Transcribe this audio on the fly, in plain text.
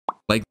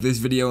Like this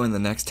video in the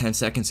next 10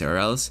 seconds or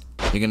else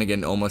you're gonna get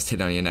an almost hit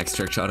on your next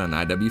trick shot on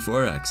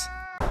IW4X.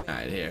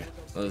 Alright, here.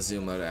 Let's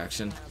zoom out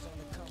action.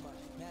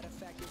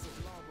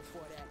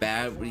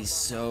 Bad, but he's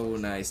so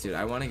nice, dude.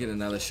 I want to get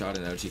another shot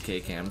in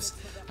OG cams.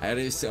 I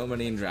do so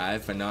many in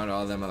drive, but not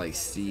all of them are like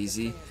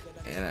steezy.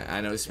 And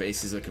I know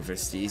Space is looking for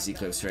steezy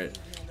clips for it.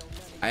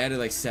 I added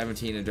like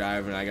 17 in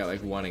drive and I got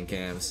like 1 in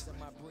cams.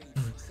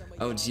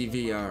 Oh,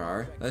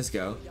 GVRR. Let's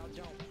go.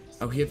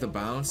 Oh, he hit the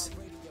bounce.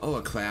 Oh,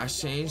 a clash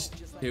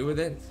changed too with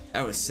it.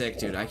 That was sick,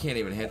 dude. I can't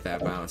even hit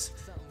that bounce.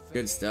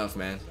 Good stuff,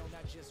 man.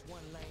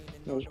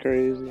 That was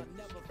crazy.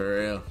 For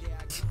real.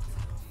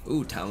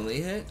 Ooh,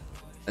 Tumley hit.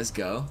 Let's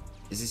go.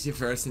 Is this your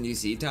first in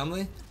UC,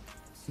 Tumley?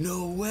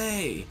 No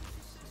way.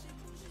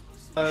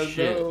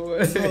 Shit. No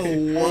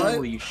way. Bro, what?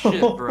 Holy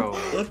shit, bro.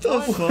 What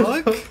the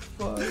fuck?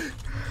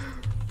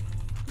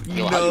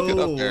 Yo, how'd you get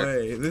No up there?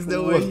 way. There's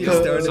no What way you the-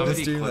 started the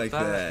Somebody stream clip like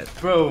that.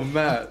 Bro,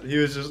 Matt, he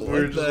was just, we were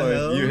What just the like,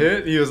 hell? you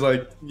hit? He was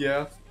like,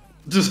 yeah.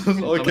 Just all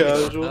Somebody clip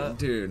casual. that.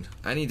 Dude,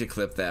 I need to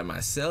clip that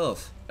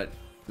myself. But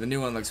the new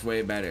one looks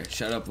way better.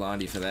 Shut up,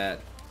 Blondie, for that.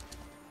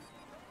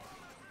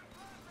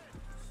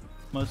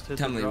 Most hit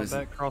Tell the me, drop was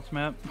back cross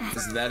map.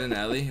 Is that an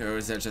Ellie, or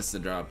was that just the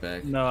drop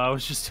back? No, I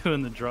was just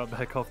doing the drop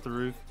back off the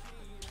roof.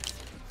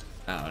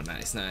 Oh,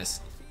 nice, nice.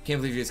 Can't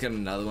believe you just got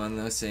another one,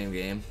 though. Same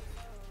game.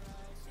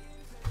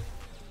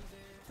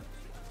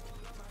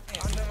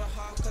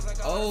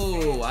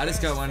 Oh, I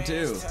just got one,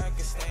 too.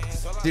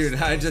 Dude,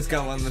 I just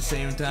got one at the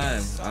same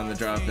time on the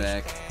drop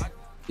back.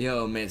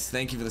 Yo, Mitz,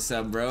 thank you for the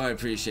sub, bro. I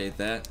appreciate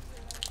that.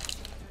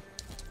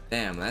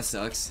 Damn, that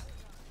sucks.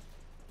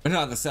 But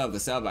not the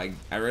sub,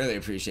 I really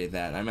appreciate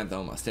that. I meant the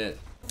almost hit.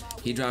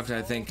 He dropped,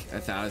 I think,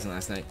 1,000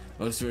 last night.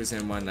 Most viewers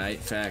in one night.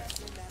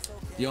 Fact.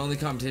 The only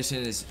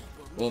competition is,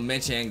 well,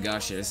 Mitch and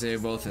Gushers. They're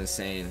both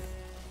insane.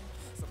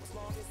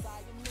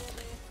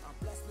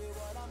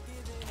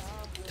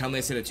 Tell me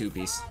I hit a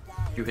 2-piece.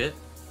 You hit?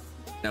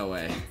 No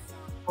way.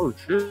 Oh,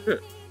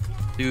 shit.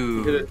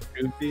 You hit Dude. it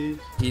 2-piece?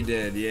 He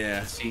did,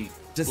 yeah. See.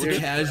 Just Look a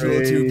at casual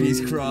crazy.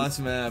 2-piece cross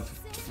map.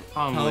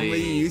 How many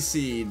Tomley. you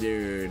see,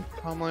 dude?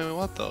 I'm like,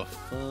 what the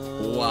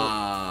fuck?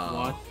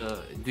 Wow. What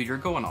the? Dude, you're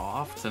going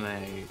off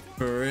tonight.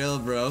 For real,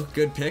 bro.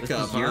 Good This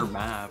pickup, is your huh?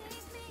 map.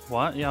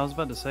 What? Yeah, I was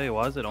about to say,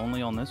 why is it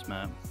only on this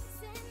map?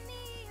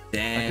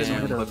 I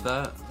couldn't Damn. clip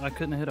that. I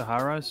couldn't hit a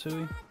high rise,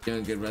 Suey.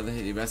 Doing good, brother.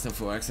 Hit your best on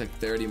 4X like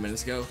 30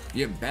 minutes ago.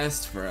 Your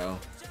best, bro.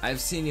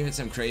 I've seen you hit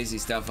some crazy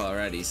stuff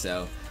already,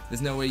 so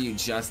there's no way you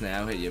just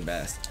now hit your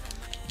best.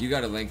 You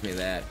gotta link me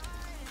that.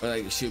 Or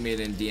like shoot me it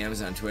in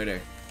DMs on Twitter.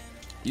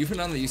 You've been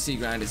on the UC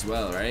grind as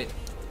well, right?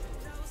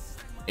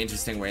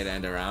 Interesting way to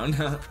end a round.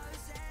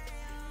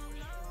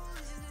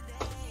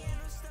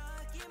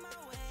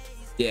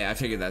 Yeah, I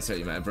figured that's what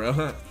you meant,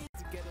 bro.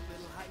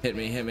 Hit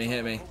me, hit me,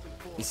 hit me.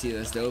 You see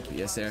this dope?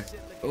 Yes, sir.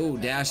 Oh,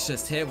 Dash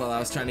just hit while I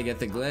was trying to get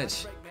the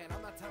glitch.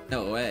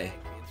 No way.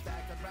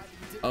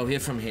 Oh,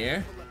 hit from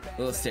here?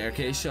 Little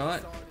staircase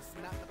shot.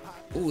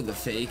 Ooh, the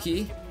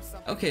fakie.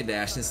 Okay,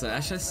 Dash and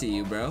Slash, I see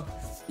you, bro.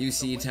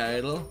 UC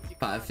title,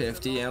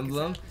 550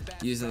 emblem.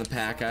 Using the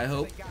pack, I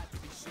hope.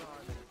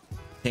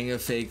 King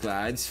of fake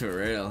glides, for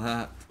real,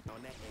 huh?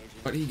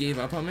 What, he gave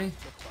up on me? Is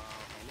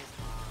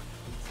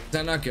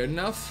that not good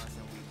enough?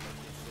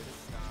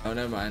 Oh,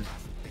 never mind.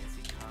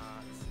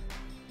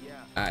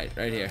 Alright,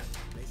 right here.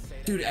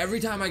 Dude,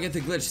 every time I get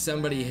the glitch,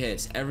 somebody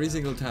hits. Every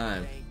single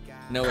time.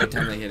 No way,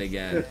 time they hit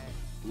again.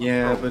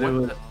 Yeah, Bro, but it what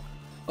was... the-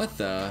 What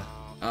the?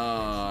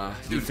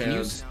 He Dude, can you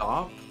failed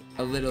stop?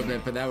 a little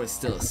bit, but that was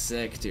still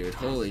sick, dude.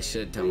 Holy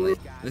shit, Tumley.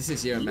 This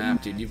is your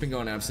map, dude. You've been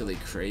going absolutely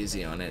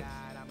crazy on it.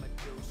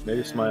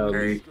 Maybe smile.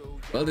 Very.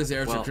 Well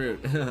deserved Well. recruit.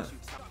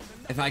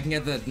 If I can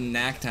get the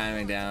knack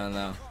timing down,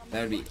 though,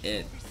 that would be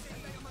it.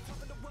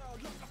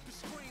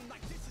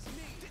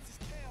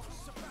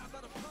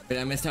 But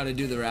I missed how to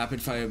do the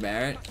rapid fire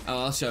Barrett.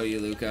 Oh, I'll show you,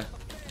 Luca.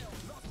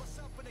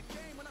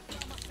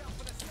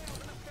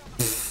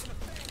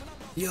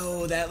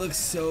 Yo, that looks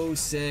so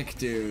sick,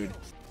 dude.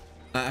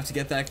 I have to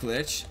get that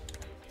glitch,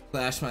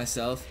 flash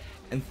myself,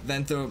 and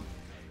then throw.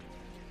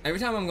 Every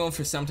time I'm going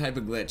for some type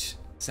of glitch,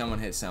 someone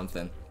hits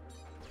something.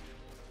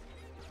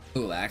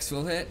 Ooh, Lax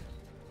will hit.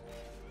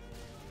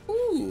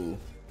 Ooh.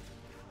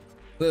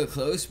 A little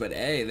close, but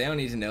hey, they don't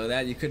need to know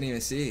that. You couldn't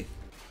even see.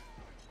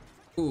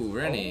 Ooh,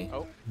 Rennie.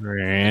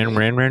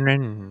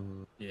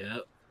 Ran.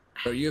 Yep.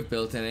 Bro, you have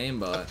built-in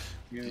aimbot.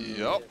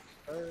 Yup.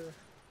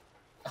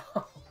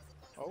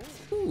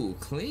 Ooh,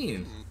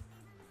 clean.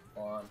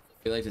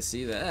 You like to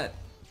see that.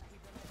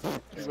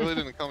 He really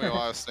didn't kill me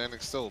while I was standing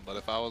still, but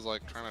if I was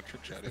like trying to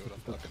trick shot, he would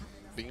have fucking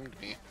beamed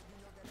me.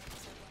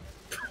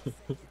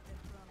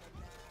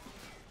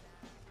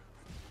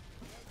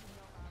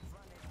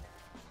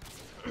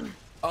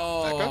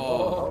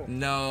 Oh,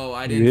 no,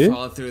 I didn't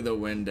fall through the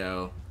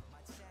window.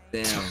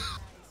 Damn.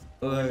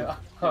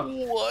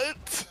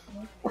 What?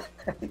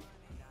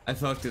 I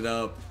fucked it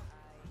up.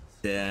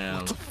 Damn.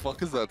 What the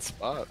fuck is that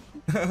spot?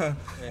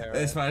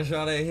 It's my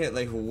shot I hit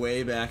like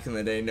way back in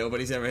the day.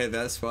 Nobody's ever hit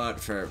that spot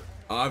for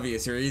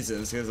obvious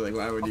reasons. Because like,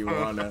 why would you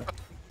wanna?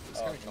 He's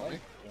gonna kill me.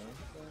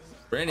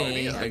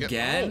 Brittany, I get-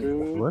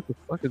 again? What the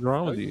fuck is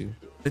wrong with you?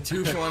 The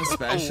 2-for-1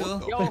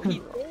 special? Yo, he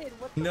did.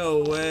 What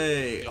No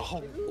way.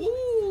 Yo.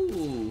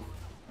 Ooh.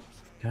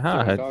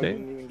 God dog damn.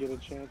 didn't even get a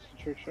chance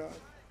to trick shot.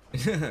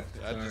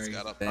 I just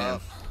got up. Damn.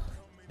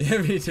 Yeah,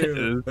 me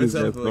too. What's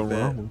up with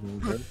that? with me,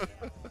 bro?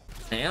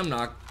 I am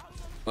not.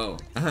 Oh,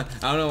 I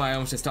don't know why I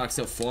almost just talked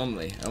so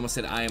formally. I almost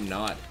said I am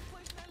not.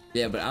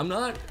 Yeah, but I'm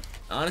not.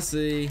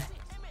 Honestly.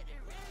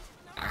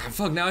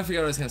 Fuck, now I forgot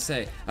what I was gonna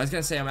say. I was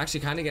gonna say I'm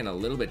actually kind of getting a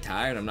little bit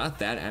tired. I'm not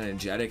that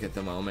energetic at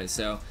the moment,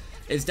 so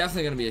it's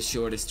definitely gonna be a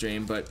shorter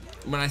stream. But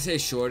when I say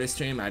shorter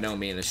stream, I don't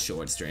mean a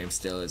short stream.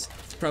 Still, it's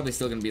probably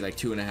still gonna be like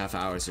 2.5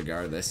 hours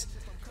regardless.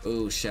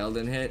 Ooh,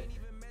 Sheldon hit.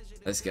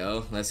 Let's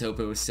go. Let's hope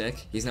it was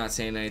sick. He's not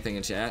saying anything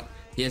in chat.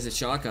 He has a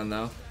shotgun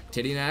though.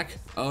 Titty knack?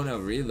 Oh no,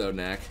 reload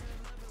knack.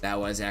 That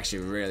was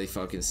actually really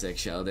fucking sick,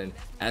 Sheldon.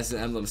 As the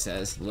emblem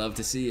says, love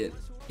to see it.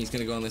 He's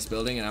gonna go in this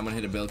building and I'm gonna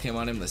hit a build cam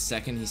on him the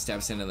second he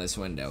steps into this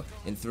window.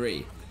 In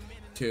 3,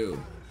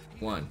 2,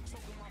 1.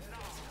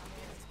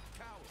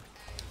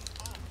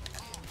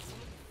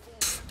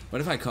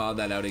 What if I called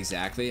that out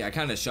exactly? I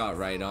kind of shot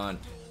right on.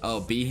 Oh,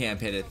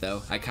 B-Hamp hit it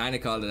though. I kind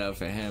of called it out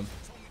for him.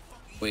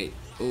 Wait.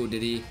 Oh,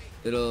 did he?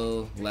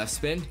 Little left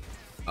spin?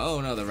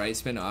 Oh no, the right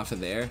spin off of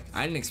there.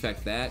 I didn't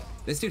expect that.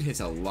 This dude hits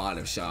a lot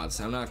of shots.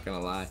 I'm not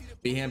gonna lie.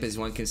 B-Hamp is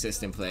one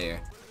consistent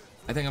player.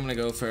 I think I'm gonna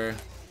go for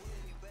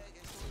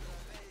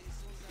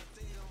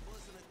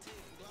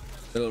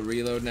little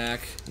reload knack.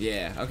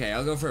 Yeah, okay,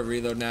 I'll go for a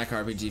reload knack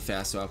RPG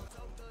fast swap.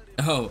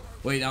 Oh,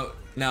 wait, no,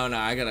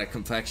 I got a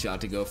complex shot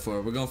to go for.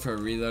 We're going for a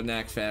reload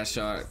knack fast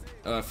shot,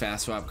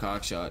 fast swap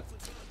cock shot.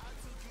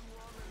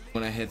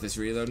 When I hit this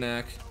reload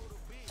knack.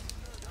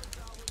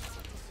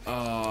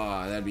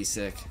 Oh, that'd be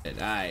sick.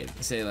 Alright,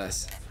 say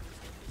less.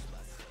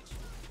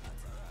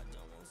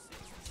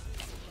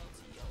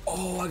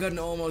 Oh, I got an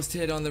almost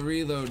hit on the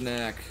reload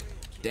knack.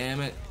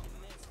 Damn it.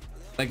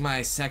 Like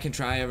my second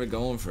try ever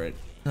going for it.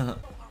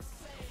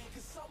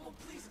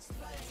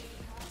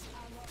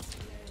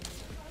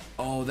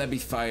 Oh, that'd be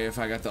fire if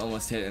I got the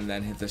almost hit and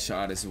then hit the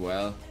shot as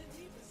well.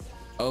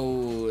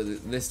 Oh,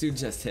 this dude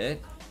just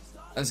hit?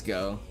 Let's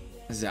go.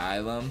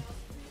 Xylem.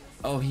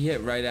 Oh, he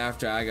hit right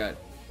after I got...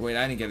 Wait,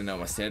 I didn't get an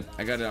almost hit.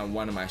 I got it on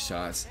one of my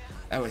shots.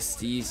 That was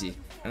steezy.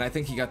 And I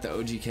think he got the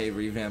OGK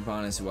revamp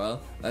on as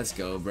well. Let's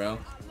go, bro.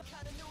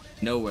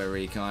 Nowhere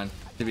recon,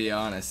 to be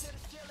honest.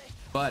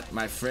 But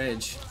my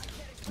fridge,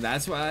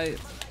 that's why...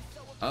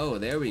 Oh,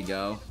 there we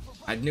go.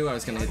 I knew I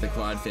was gonna hit the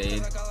quad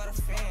fade.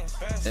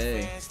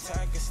 Hey.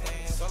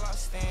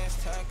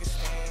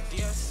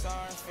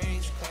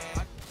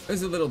 It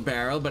was a little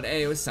barrel, but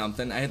hey, it was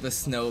something. I hit the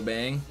snow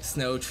bang,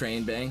 snow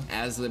train bang,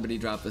 as Liberty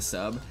dropped the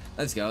sub.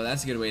 Let's go,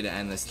 that's a good way to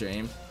end the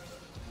stream.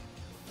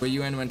 Were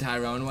you in when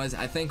Tyrone was?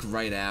 I think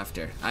right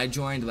after. I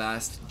joined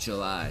last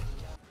July.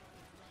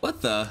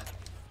 What the?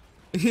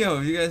 Yo,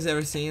 have you guys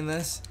ever seen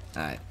this?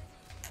 Alright.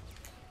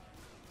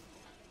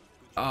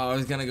 Oh, I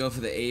was gonna go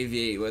for the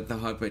AV8 with the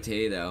hot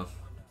potato.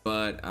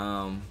 But,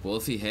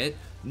 Wolfie hit?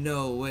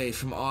 No way,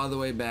 from all the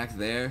way back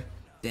there?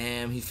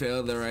 Damn, he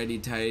failed the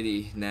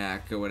righty-tighty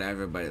knack or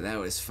whatever, but that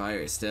was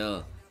fire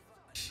still.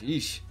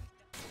 Sheesh.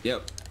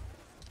 Yep.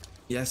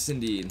 Yes,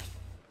 indeed.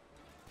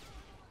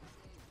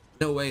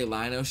 No way,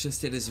 Linos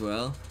just hit as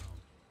well?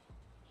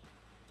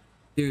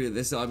 Dude,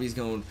 this lobby's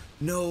going...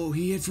 No,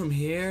 he hit from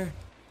here?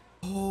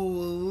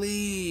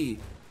 Holy...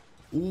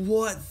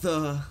 What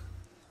the...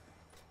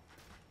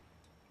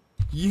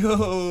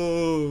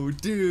 Yo,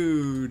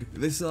 dude,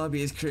 this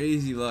lobby is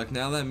crazy luck.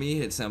 Now let me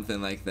hit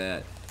something like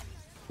that.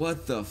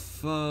 What the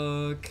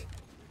fuck?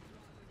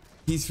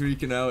 He's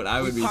freaking out.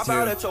 I would be Pop too.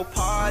 out at your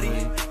party.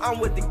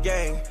 I'm with the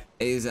gang.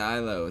 Hey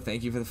Zylo,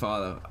 thank you for the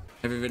follow.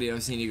 Every video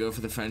I've seen you go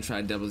for the French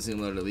fried double zoom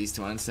load at least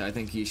once, so I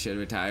think you should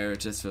retire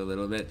just for a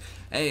little bit.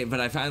 Hey, but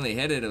I finally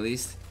hit it at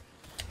least.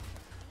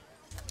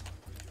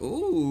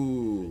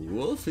 Ooh,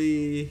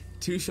 Wolfie.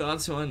 2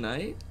 shots one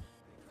night?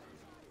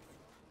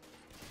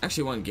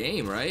 Actually, 1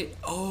 game, right?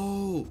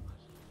 Oh,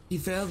 he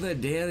failed the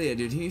Dahlia,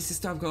 dude. He needs to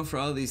stop going for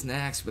all these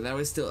knacks, but that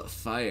was still a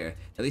fire.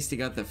 At least he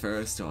got the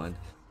first one.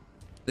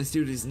 This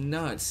dude is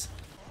nuts.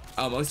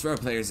 Oh, most of our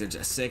players are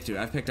just sick, dude.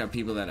 I've picked up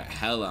people that are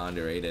hella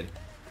underrated.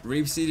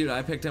 Reepsy, dude,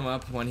 I picked him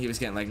up when he was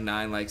getting like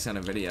 9 likes on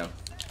a video.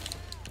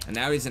 And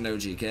now he's an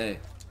OGK.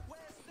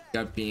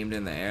 Got beamed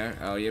in the air.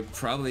 Oh, you're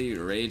probably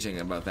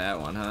raging about that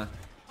one, huh?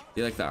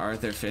 You like the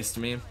Arthur fist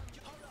meme?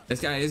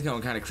 This guy is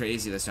going kind of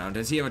crazy this round.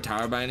 Does he have a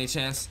tower by any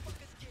chance?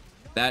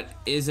 That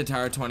is a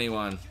tower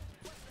 21.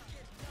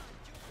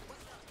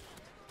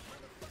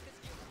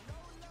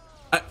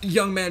 A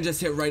young man just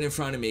hit right in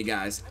front of me,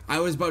 guys. I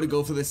was about to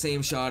go for the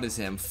same shot as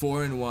him.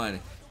 4 and 1.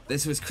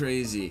 This was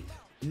crazy.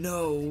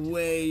 No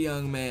way,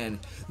 young man.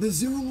 The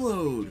zoom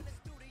load.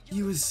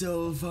 He was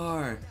so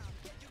far.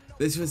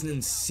 This was an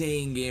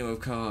insane game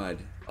of COD.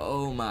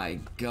 Oh my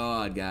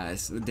god,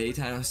 guys. The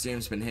daytime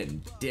stream's been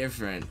hitting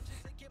different.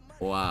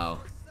 Wow.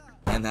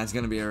 And that's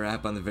gonna be a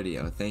wrap on the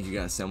video. Thank you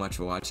guys so much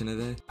for watching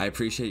today. I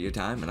appreciate your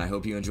time, and I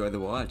hope you enjoyed the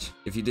watch.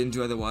 If you did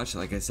enjoy the watch,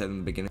 like I said in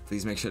the beginning,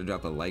 please make sure to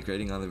drop a like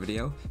rating on the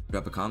video,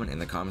 drop a comment in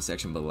the comment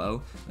section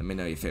below, let me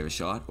know your favorite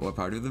shot or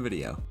part of the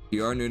video. If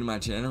you are new to my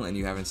channel and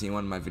you haven't seen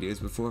one of my videos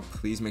before,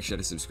 please make sure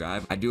to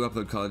subscribe. I do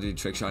upload Call of Duty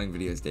trickshotting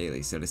videos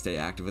daily, so to stay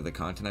active with the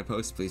content I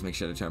post, please make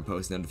sure to turn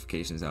post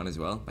notifications on as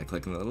well by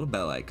clicking the little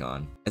bell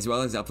icon. As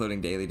well as uploading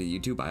daily to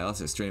YouTube, I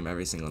also stream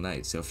every single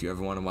night, so if you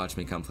ever want to watch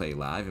me come play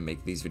live and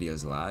make these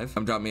videos live,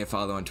 come drop me a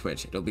follow on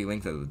Twitch. It'll be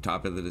linked at the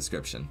top of the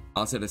description.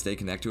 Also, to stay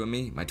connected with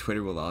me, my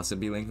Twitter will also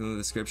be linked in the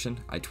description.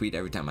 I tweet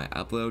every time I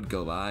upload,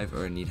 go live,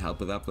 or need help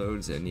with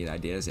uploads, or need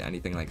ideas, or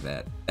anything like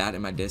that. That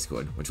and my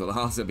Discord, which will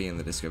also be in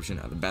the description,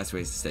 are the best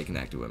ways to stay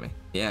connected with me.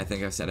 Yeah, I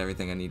think I've said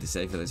everything I need to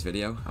say for this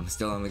video. I'm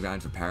still on the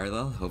grind for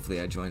Parallel. Hopefully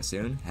I join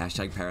soon.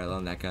 Hashtag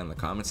Parallel NECA in the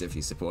comments if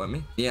you support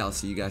me. Yeah, I'll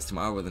see you guys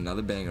tomorrow with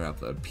another banger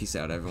upload. Peace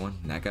out, everyone.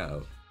 NECA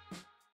out.